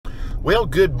Well,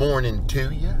 good morning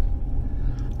to you.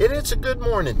 And it's a good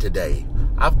morning today.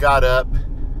 I've got up,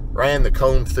 ran the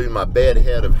comb through my bed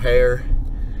head of hair,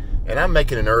 and I'm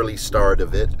making an early start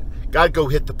of it. Got to go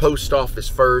hit the post office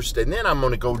first, and then I'm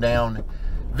going to go down,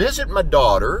 visit my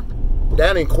daughter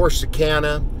down in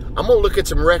Corsicana. I'm going to look at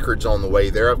some records on the way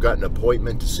there. I've got an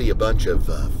appointment to see a bunch of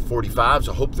 45s.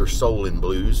 I hope they're soul and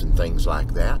blues and things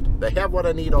like that. They have what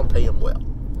I need. I'll pay them well.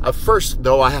 First,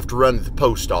 though, I have to run to the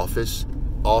post office,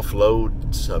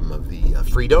 offload some of the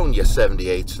Freedonia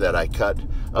 78s that I cut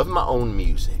of my own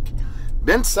music.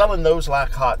 Been selling those like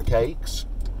hotcakes,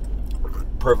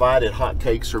 provided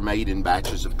hotcakes are made in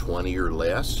batches of 20 or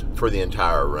less for the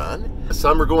entire run.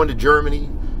 Some are going to Germany,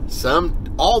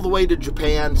 some all the way to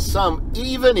Japan, some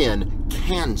even in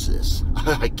Kansas.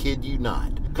 I kid you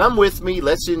not. Come with me,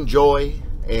 let's enjoy,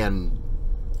 and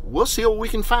we'll see what we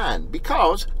can find,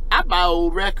 because I buy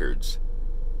old records,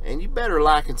 and you better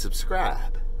like and subscribe.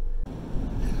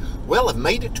 Well, I've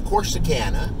made it to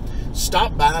Corsicana,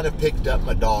 stopped by and picked up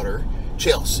my daughter,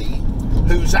 Chelsea,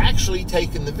 who's actually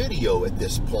taking the video at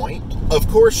this point. Of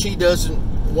course, she doesn't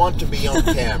want to be on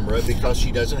camera because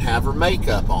she doesn't have her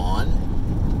makeup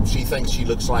on. She thinks she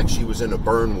looks like she was in a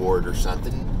burn ward or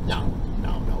something. No.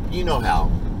 You know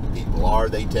how people are.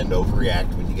 They tend to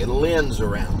overreact when you get a lens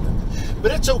around them.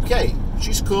 But it's okay.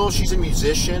 She's cool. She's a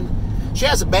musician. She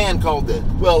has a band called a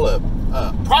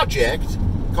project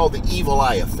called the Evil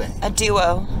Eye Effect. A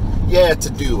duo. Yeah, it's a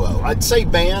duo. I'd say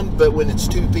band, but when it's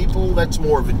two people, that's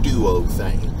more of a duo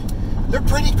thing. They're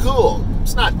pretty cool.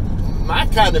 It's not my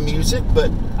kind of music,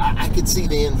 but I could see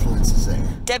the influences there.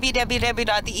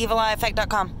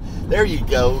 www.theevilEyeEffect.com. There you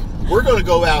go. We're going to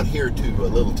go out here to a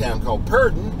little town called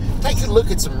Purdon, take a look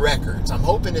at some records. I'm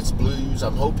hoping it's blues.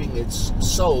 I'm hoping it's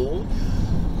soul.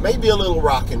 Maybe a little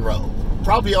rock and roll.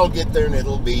 Probably I'll get there and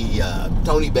it'll be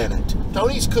Tony Bennett.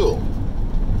 Tony's cool.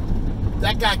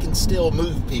 That guy can still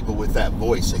move people with that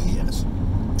voice of his.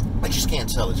 I just can't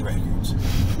sell his records.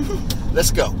 Let's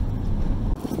go.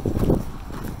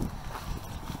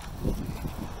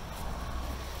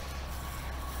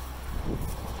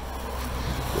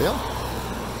 Well,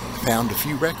 found a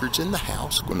few records in the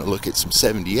house. Going to look at some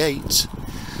 78s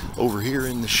over here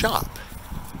in the shop.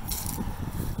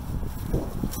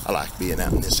 I like being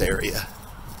out in this area.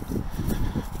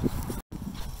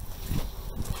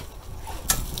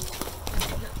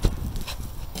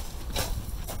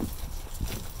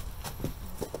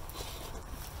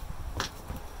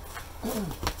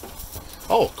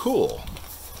 Oh, cool.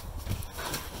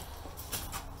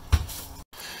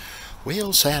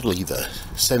 Well, sadly, the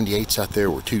 78s out there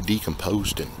were too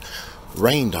decomposed and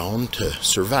rained on to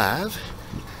survive.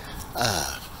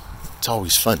 It's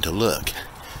always fun to look.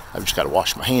 I've just got to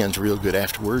wash my hands real good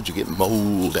afterwards. You get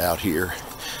mold out here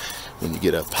when you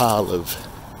get a pile of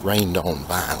rained on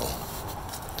vinyl.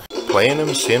 Playing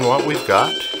them, seeing what we've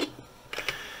got.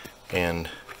 And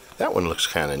that one looks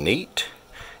kind of neat.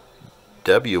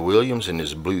 W. Williams and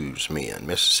his Blues Men,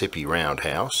 Mississippi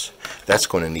Roundhouse. That's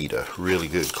going to need a really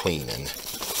good cleaning.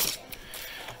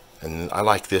 And I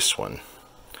like this one,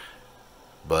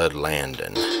 Bud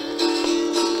Landon.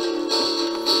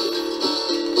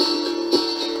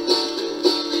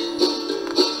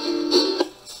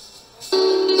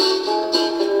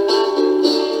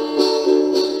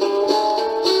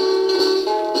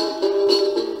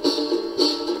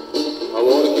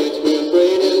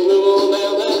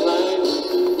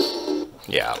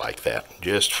 Yeah, I like that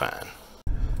just fine.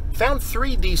 Found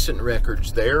three decent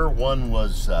records there. One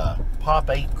was Pop's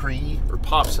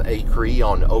Acree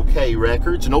on OK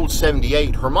Records, an old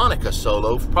 78 harmonica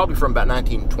solo, probably from about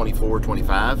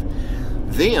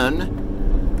 1924-25. Then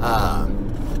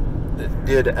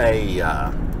did a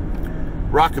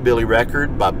rockabilly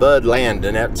record by Bud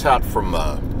Landon. That's out from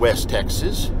West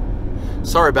Texas.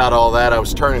 Sorry about all that. I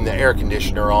was turning the air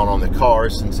conditioner on the car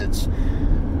since it's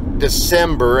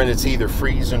December and it's either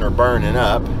freezing or burning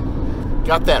up.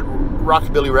 Got that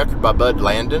rockabilly record by Bud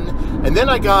Landon, and then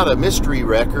I got a mystery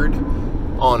record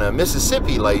on a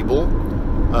Mississippi label,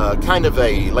 kind of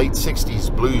a late 60s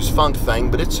blues funk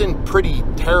thing, but it's in pretty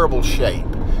terrible shape,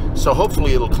 so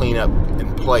hopefully it'll clean up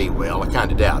and play well. I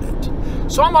kind of doubt it.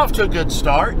 So I'm off to a good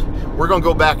start. We're going to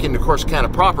go back into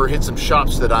Corsicana proper, hit some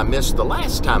shops that I missed the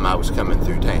last time I was coming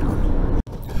through town.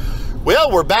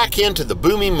 Well, we're back into the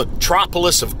booming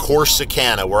metropolis of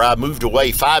Corsicana, where I moved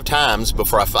away 5 times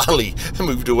before I finally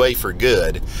moved away for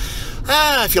good.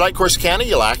 If you like Corsicana,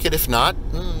 you like it. If not,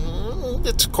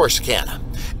 it's Corsicana.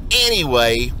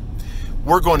 Anyway,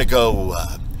 we're going to go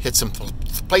hit some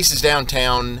places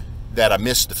downtown that I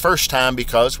missed the first time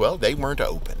because, well, they weren't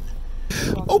open.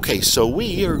 Okay, so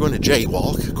we are going to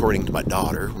jaywalk, according to my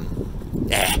daughter.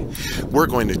 we're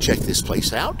going to check this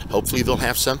place out. Hopefully they'll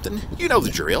have something. You know the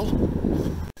drill.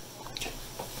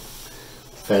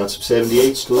 Found some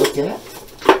 78s to look at.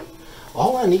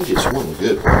 All I need is one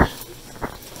good one.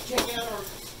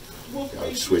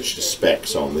 I'll switch to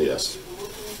specs on this.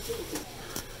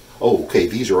 Oh, okay,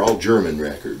 these are all German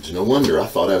records. No wonder I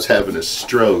thought I was having a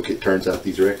stroke. It turns out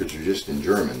these records are just in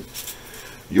German.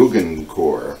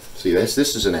 Jugendchor. See, this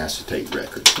is an acetate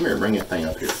record. Come here, bring that thing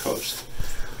up here close.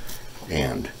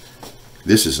 And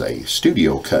this is a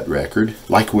studio cut record,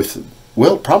 like with,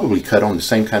 well, probably cut on the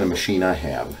same kind of machine I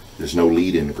have. There's no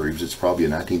lead in the grooves. It's probably a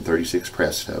 1936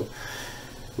 Presto.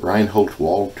 Reinhold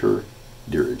Walter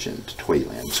Dirigent,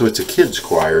 Twayland. So it's a kids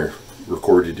choir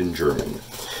recorded in German.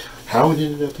 How it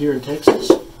ended up here in Texas?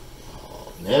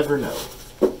 I'll never know.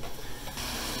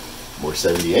 More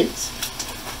 78s.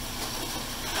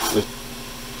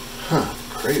 Huh,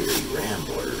 Prairie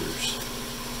Ramblers.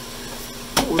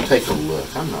 We'll take a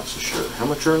look. I'm not so sure. How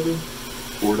much are they?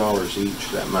 $4 each.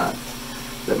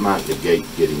 That might negate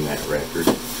getting that record.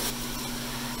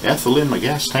 Ethyl in my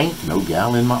gas tank, no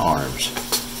gal in my arms.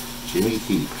 Jimmy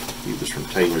Heap. He was from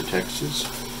Taylor, Texas.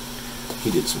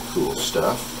 He did some cool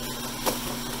stuff.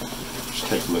 Just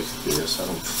take a look at this. I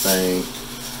don't think.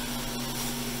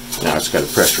 Now it's got a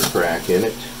pressure crack in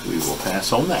it. We will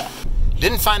pass on that.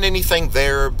 Didn't find anything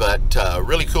there, but a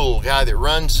really cool guy that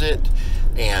runs it.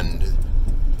 And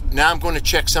now I'm going to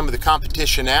check some of the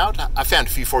competition out. I found a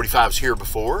few 45s here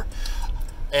before.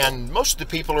 And most of the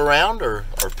people around are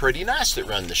pretty nice that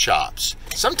run the shops.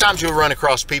 Sometimes you'll run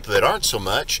across people that aren't so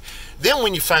much. Then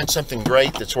when you find something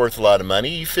great that's worth a lot of money,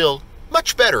 you feel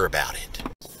much better about it.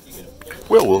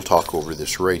 Well, we'll talk over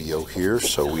this radio here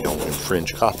so we don't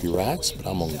infringe copyrights, but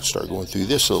I'm going to start going through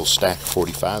this little stack of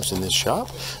 45s in this shop.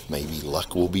 Maybe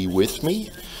luck will be with me,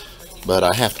 but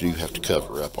I have to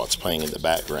cover up what's playing in the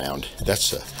background.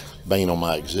 That's a bane on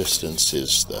my existence,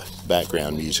 is the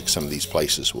background music some of these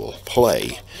places will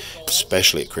play,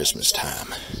 especially at Christmas time.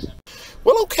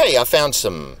 Well, okay, I found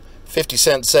some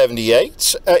 50-cent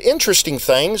 78s. Interesting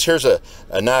things. Here's a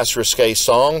nice risque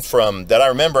song from that I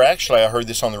remember. Actually, I heard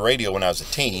this on the radio when I was a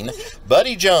teen.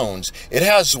 Buddy Jones. It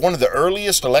has one of the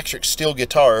earliest electric steel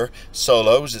guitar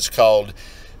solos. It's called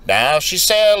 "Now She's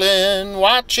Selling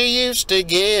What She Used to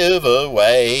Give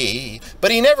Away."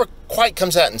 But he never quite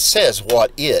comes out and says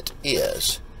what it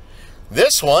is.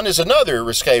 This one is another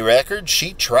risque record.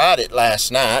 She tried it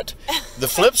last night. The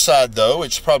flip side, though,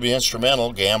 it's probably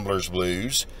instrumental, Gambler's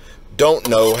Blues. Don't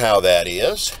know how that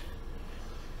is.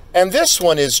 And this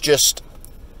one is just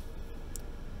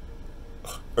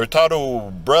Hurtado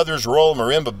Brothers Royal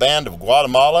Marimba Band of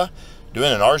Guatemala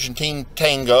doing an Argentine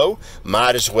tango.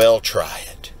 Might as well try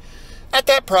it. At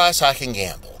that price, I can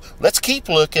gamble. Let's keep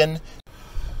looking.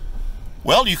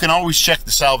 Well, you can always check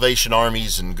the Salvation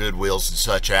Armies and Goodwills and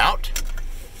such out.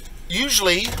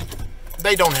 Usually,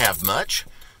 they don't have much,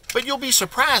 but you'll be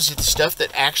surprised at the stuff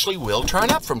that actually will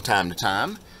turn up from time to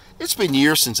time. It's been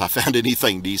years since I found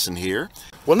anything decent here.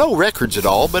 Well, no records at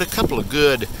all, but a couple of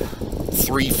good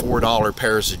 $3–4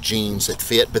 pairs of jeans that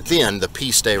fit, but then the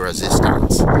piece de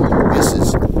resistance. This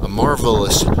is a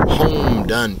marvelous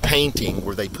home-done painting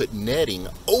where they put netting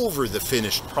over the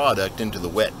finished product into the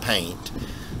wet paint.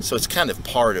 So it's kind of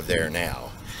part of there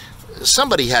now.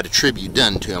 Somebody had a tribute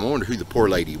done to him. I wonder who the poor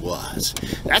lady was.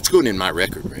 That's going in my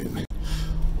record room.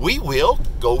 We will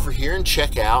go over here and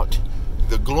check out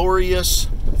the glorious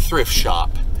thrift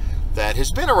shop that has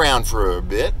been around for a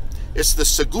bit. It's the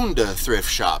Segunda thrift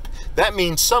shop. That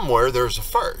means somewhere there's a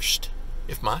first,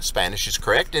 if my Spanish is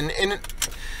correct. And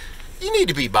you need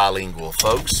to be bilingual,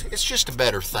 folks. It's just a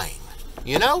better thing,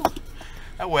 you know?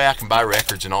 That way I can buy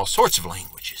records in all sorts of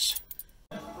languages.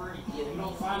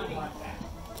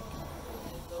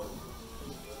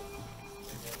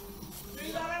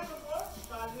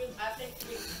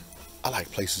 I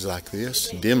like places like this,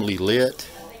 dimly lit.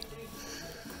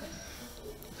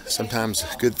 Sometimes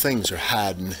good things are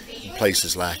hiding in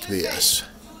places like this.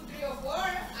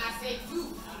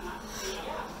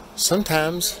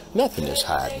 Sometimes nothing is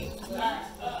hiding.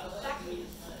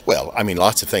 Well, I mean,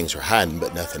 lots of things are hiding,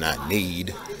 but nothing I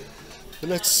need. But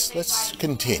let's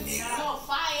continue.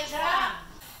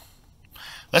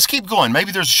 Let's keep going.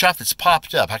 Maybe there's a shop that's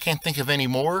popped up. I can't think of any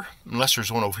more, unless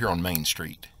there's one over here on Main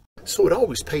Street. So it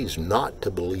always pays not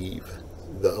to believe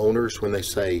the owners when they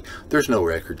say there's no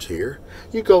records here.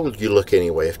 You look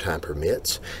anyway if time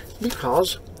permits,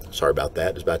 because, sorry about that,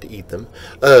 I was about to eat them,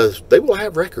 they will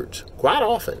have records quite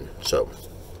often, so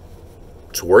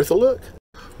it's worth a look.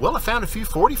 Well, I found a few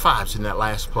 45s in that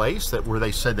last place where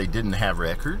they said they didn't have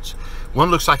records. One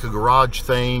looks like a garage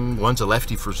thing, one's a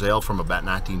Lefty Frizzell from about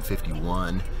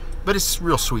 1951. but it's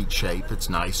real sweet shape. It's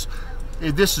nice.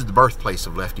 This is the birthplace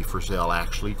of Lefty Frizzell,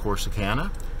 actually,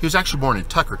 Corsicana. He was actually born in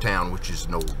Tuckertown, which is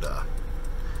an old,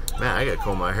 man, I gotta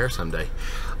comb my hair someday.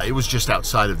 It was just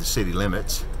outside of the city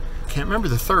limits. Can't remember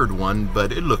the third one,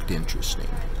 but it looked interesting.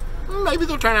 Maybe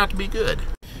they'll turn out to be good.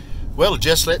 Well,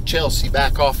 just let Chelsea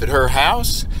back off at her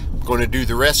house. I'm going to do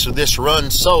the rest of this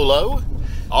run solo.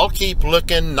 I'll keep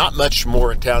looking, not much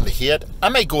more in town to hit. I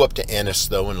may go up to Ennis,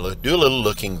 though, and do a little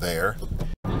looking there.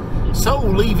 So,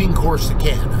 leaving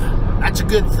Corsicana, that's a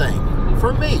good thing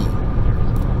for me.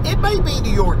 It may be to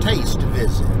your taste to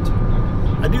visit.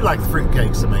 I do like the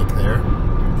fruitcakes they make there.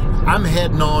 I'm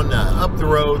heading on up the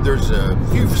road. There's a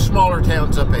few smaller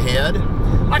towns up ahead.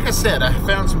 Like I said, I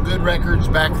found some good records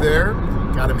back there.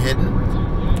 Got them hidden.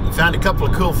 Found a couple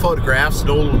of cool photographs, an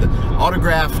old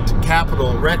autographed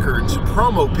Capitol Records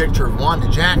promo picture of Wanda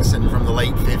Jackson from the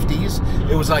late 50s.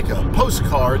 It was like a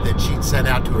postcard that she'd sent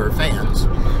out to her fans.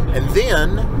 And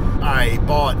then I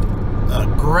bought a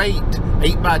great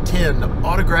 8x10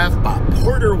 autograph by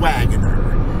Porter Wagoner.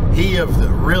 He of the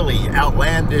really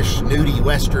outlandish nudie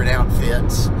Western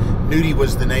outfits. Nudie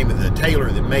was the name of the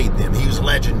tailor that made them. He was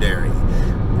legendary.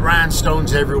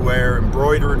 Rhinestones everywhere,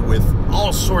 embroidered with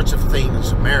all sorts of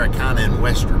things, Americana and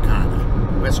Westercana.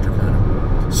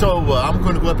 So I'm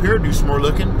going to go up here, do some more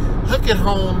looking, hook it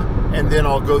home, and then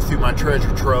I'll go through my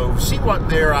treasure trove, see what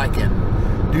there I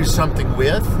can do something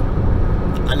with.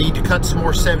 I need to cut some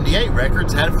more 78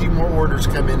 records, had a few more orders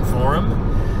come in for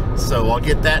them, so I'll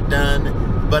get that done.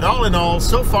 But all in all,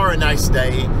 so far a nice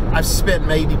day. I've spent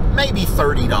maybe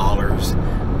 $30.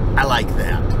 I like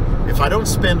that. If I don't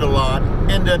spend a lot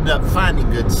and end up finding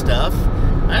good stuff,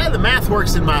 the math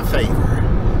works in my favor.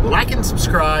 Like and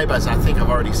subscribe, as I think I've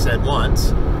already said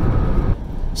once.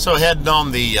 So heading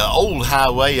on the old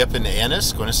highway up into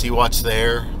Ennis, going to see what's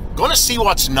there. Going to see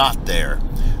what's not there.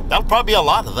 That'll probably be a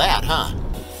lot of that, huh?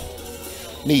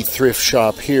 Neat thrift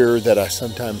shop here that I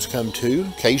sometimes come to.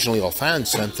 Occasionally I'll find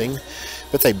something,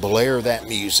 but they blare that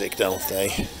music, don't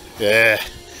they? Yeah,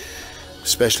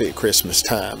 especially at Christmas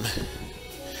time.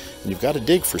 And you've got to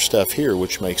dig for stuff here,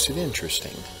 which makes it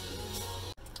interesting.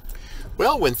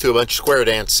 Well, went through a bunch of square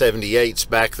dance 78s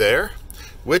back there,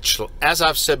 which, as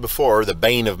I've said before, are the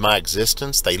bane of my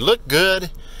existence. They look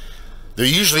good. They're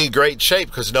usually in great shape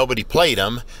because nobody played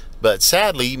them, but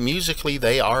sadly, musically,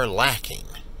 they are lacking.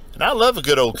 And I love a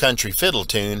good old country fiddle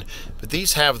tune, but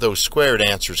these have those square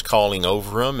dancers calling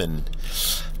over them, and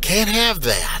can't have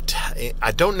that.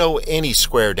 I don't know any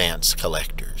square dance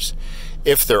collectors.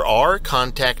 If there are,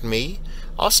 contact me.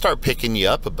 I'll start picking you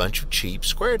up a bunch of cheap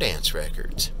square dance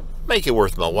records. Make it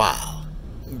worth my while.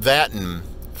 That, and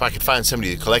if I could find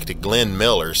somebody that collected Glenn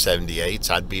Miller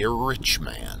 78s, I'd be a rich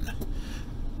man.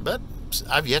 But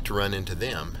I've yet to run into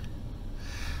them.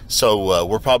 So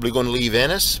we're probably going to leave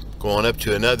Ennis, going up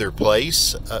to another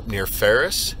place up near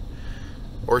Ferris,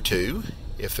 or two,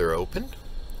 if they're open.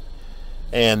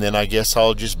 And then I guess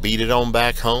I'll just beat it on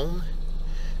back home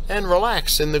and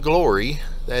relax in the glory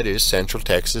that is Central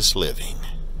Texas living.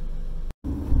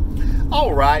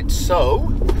 All right, so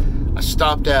I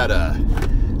stopped at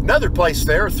another place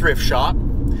there, a thrift shop.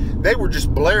 They were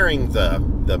just blaring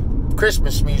the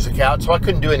Christmas music out, so I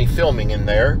couldn't do any filming in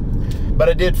there. But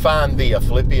I did find the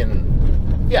Philippian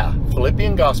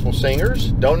gospel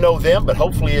singers. Don't know them, but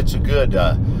hopefully it's a good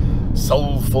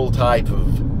soulful type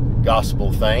of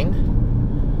gospel thing.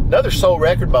 Another soul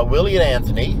record by Willie and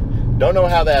Anthony. Don't know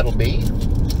how that'll be.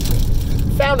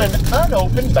 Found an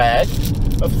unopened bag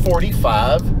of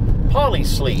 45 poly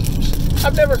sleeves.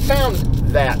 I've never found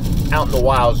that out in the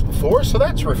wilds before, so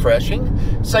that's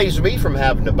refreshing. Saves me from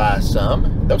having to buy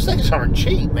some. Those things aren't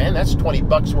cheap, man. That's 20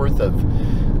 bucks worth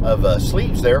of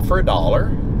sleeves there for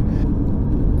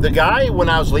 $1. The guy, when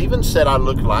I was leaving, said I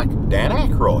looked like Dan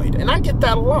Aykroyd, and I get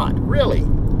that a lot, really.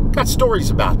 Got stories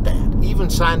about that.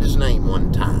 Even signed his name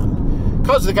one time.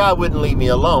 Because the guy wouldn't leave me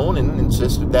alone and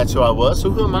insisted that's who I was,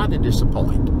 so who am I to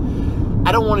disappoint?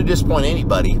 I don't want to disappoint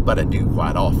anybody, but I do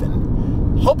quite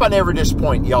often. Hope I never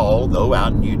disappoint y'all, though,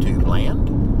 out in YouTube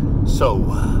land. So,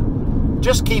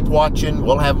 just keep watching.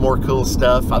 We'll have more cool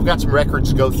stuff. I've got some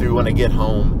records to go through when I get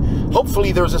home.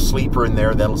 Hopefully there's a sleeper in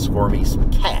there that'll score me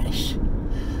some cash.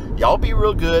 Y'all be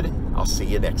real good. I'll see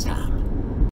you next time.